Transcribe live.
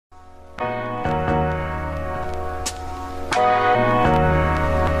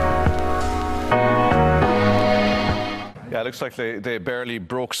Yeah, it looks like they barely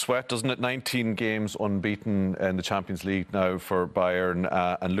broke sweat, doesn't it? 19 games unbeaten in the Champions League now for Bayern,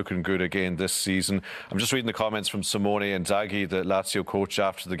 and looking good again this season. I'm just reading the comments from Simone Inzaghi, the Lazio coach,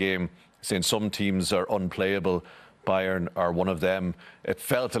 after the game, saying some teams are unplayable. Bayern are one of them. It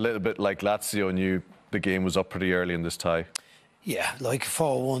felt a little bit like Lazio knew the game was up pretty early in this tie. Yeah, like a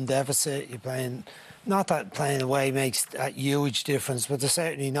 4-1 deficit, you're playing. Not that playing away makes a huge difference, but there's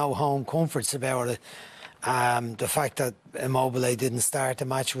certainly no home comforts about it. The fact that Immobile didn't start the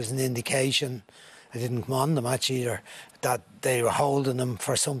match was an indication. They didn't come on the match either, that they were holding them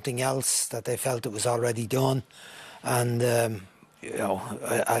for something else, that they felt it was already done. And you know,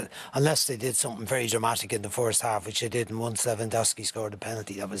 unless they did something very dramatic in the first half, which they didn't. Once Lewandowski scored a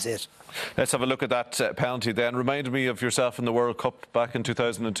penalty, that was it. Let's have a look at that penalty then. Reminded me of yourself in the World Cup back in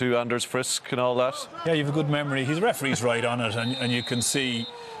 2002, Anders Frisk and all that. Yeah, you have a good memory. His referee's right on it, and you can see,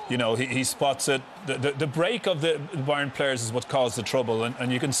 you know, he spots it. The break of the Bayern players is what caused the trouble,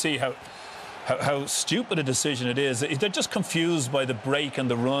 and you can see how stupid a decision it is. They're just confused by the break and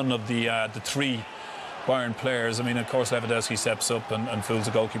the run of the three Bayern players. I mean, of course, Lewandowski steps up and fools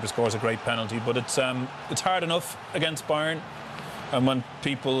the goalkeeper, scores a great penalty. But it's hard enough against Bayern. And when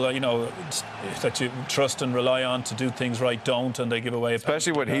people, you know, that you trust and rely on to do things right don't, and they give away a penalty.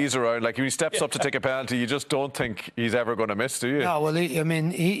 Especially when he's around. Like, when he steps up to take a penalty, you just don't think he's ever going to miss, do you? No, well, I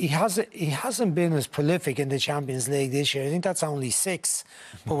mean, he hasn't been as prolific in the Champions League this year. I think that's only 6.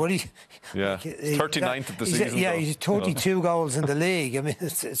 But what yeah, 39th of the season. Yeah, he's 32 goals in the league. I mean,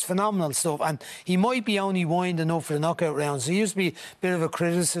 it's phenomenal stuff. And he might be only winding up for the knockout rounds. There used to be a bit of a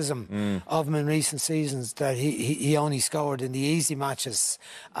criticism of him in recent seasons that he only scored in the easy matches,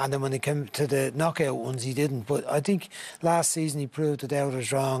 and then when it came to the knockout ones he didn't. But I think last season he proved the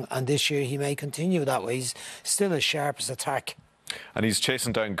doubters wrong, and this year he may continue that way. He's still as sharp as attack. And he's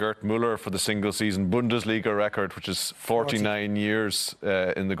chasing down Gerd Müller for the single season Bundesliga record, which is 49 years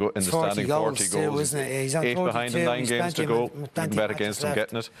in the standing, 40 goals. Isn't it? He's on 8 behind and 9 games to go. You can bet against him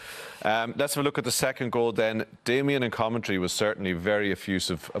getting it. Let's have a look at the second goal then. Damien in commentary was certainly very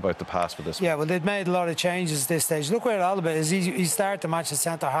effusive about the pass for this one. Yeah, well, they'd made a lot of changes at this stage. Look where Alba is. He started the match at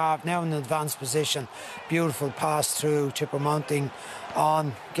centre half, now in an advanced position. Beautiful pass through, Choupo-Moting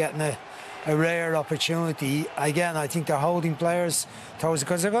on, getting a rare opportunity. Again, I think they're holding players towards it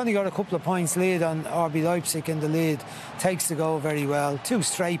because they've only got a couple of points lead on RB Leipzig in the lead. Takes the goal very well. 2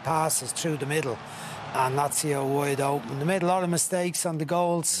 straight passes through the middle, and Lazio wide open. They made a lot of mistakes on the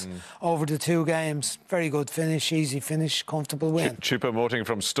goals over the 2 games. Very good finish, easy finish, comfortable win. Choupo-Moting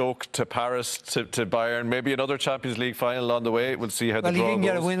from Stoke to Paris to Bayern. Maybe another Champions League final on the way. We'll see how the draw goes. Well, he didn't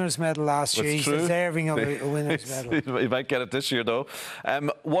get a winner's medal last year. He's deserving of a winner's medal. He might get it this year, though.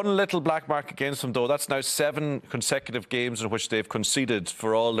 One little black mark against him, though. That's now 7 consecutive games in which they've conceded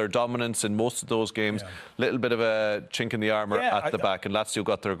for all their dominance in most of those games. Little bit of a chink in the armour at the back, and Lazio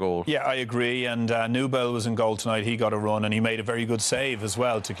got their goal. Yeah, I agree. And Nubel was in goal tonight. He got a run, and he made a very good save as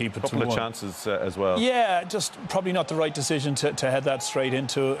well to keep it 2-1. A couple of chances as well. Yeah, just probably not the right decision to head that straight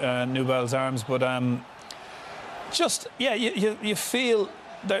into Nubel's arms. But just, yeah, you feel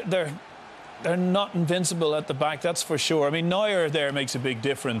they're not invincible at the back, that's for sure. I mean, Neuer there makes a big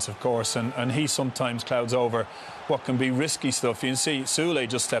difference, of course, and he sometimes clouds over what can be risky stuff. You can see Sule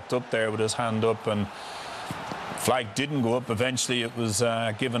just stepped up there with his hand up, and flag didn't go up. Eventually it was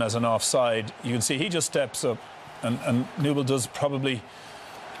given as an offside. You can see he just steps up, and Nubel does probably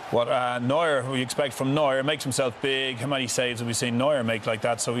what Neuer, we expect from Neuer, makes himself big. How many saves have we seen Neuer make like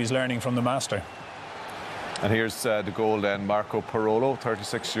that? So he's learning from the master. And here's the goal then, Marco Parolo,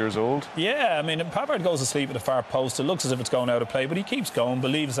 36 years old. Yeah, I mean, Pavard goes asleep at the far post. It looks as if it's going out of play, but he keeps going,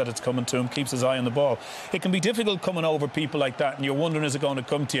 believes that it's coming to him, keeps his eye on the ball. It can be difficult coming over people like that, and you're wondering, is it going to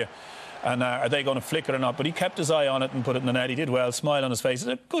come to you? And are they going to flick it or not? But he kept his eye on it and put it in the net. He did well, smile on his face. It's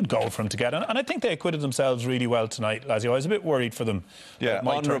a good goal for him to get. And I think they acquitted themselves really well tonight, Lazio. I was a bit worried for them. Yeah,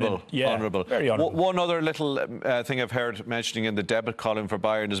 honourable. Yeah, honourable. Very honourable. One other little thing I've heard mentioning in the debit column for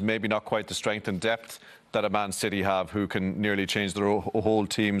Bayern is maybe not quite the strength and depth that a Man City have, who can nearly change their whole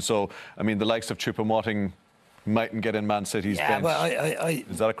team. So, I mean, the likes of Choupo-Moting mightn't get in Man City's bench. Well,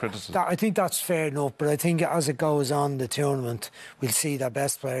 is that a criticism? I think that's fair enough, but I think as it goes on the tournament, we'll see their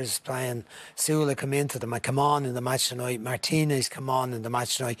best players playing. Sula come into them, come on in the match tonight. Martinez come on in the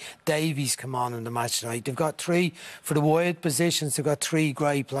match tonight. Davies come on in the match tonight. They've got 3 for the wide positions. They've got 3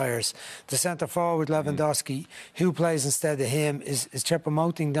 great players. The centre forward Lewandowski, who plays instead of him, is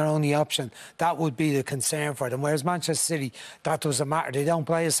Choupo-Moting their only option. That would be the concern for them. Whereas Manchester City, that doesn't matter. They don't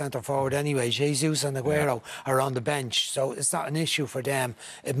play a centre forward anyway. Jesus and Aguero are on the bench, so it's not an issue for them.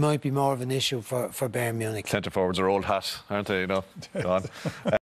 It might be more of an issue for Bayern Munich. Centre forwards are old hat, aren't they? You know, go on.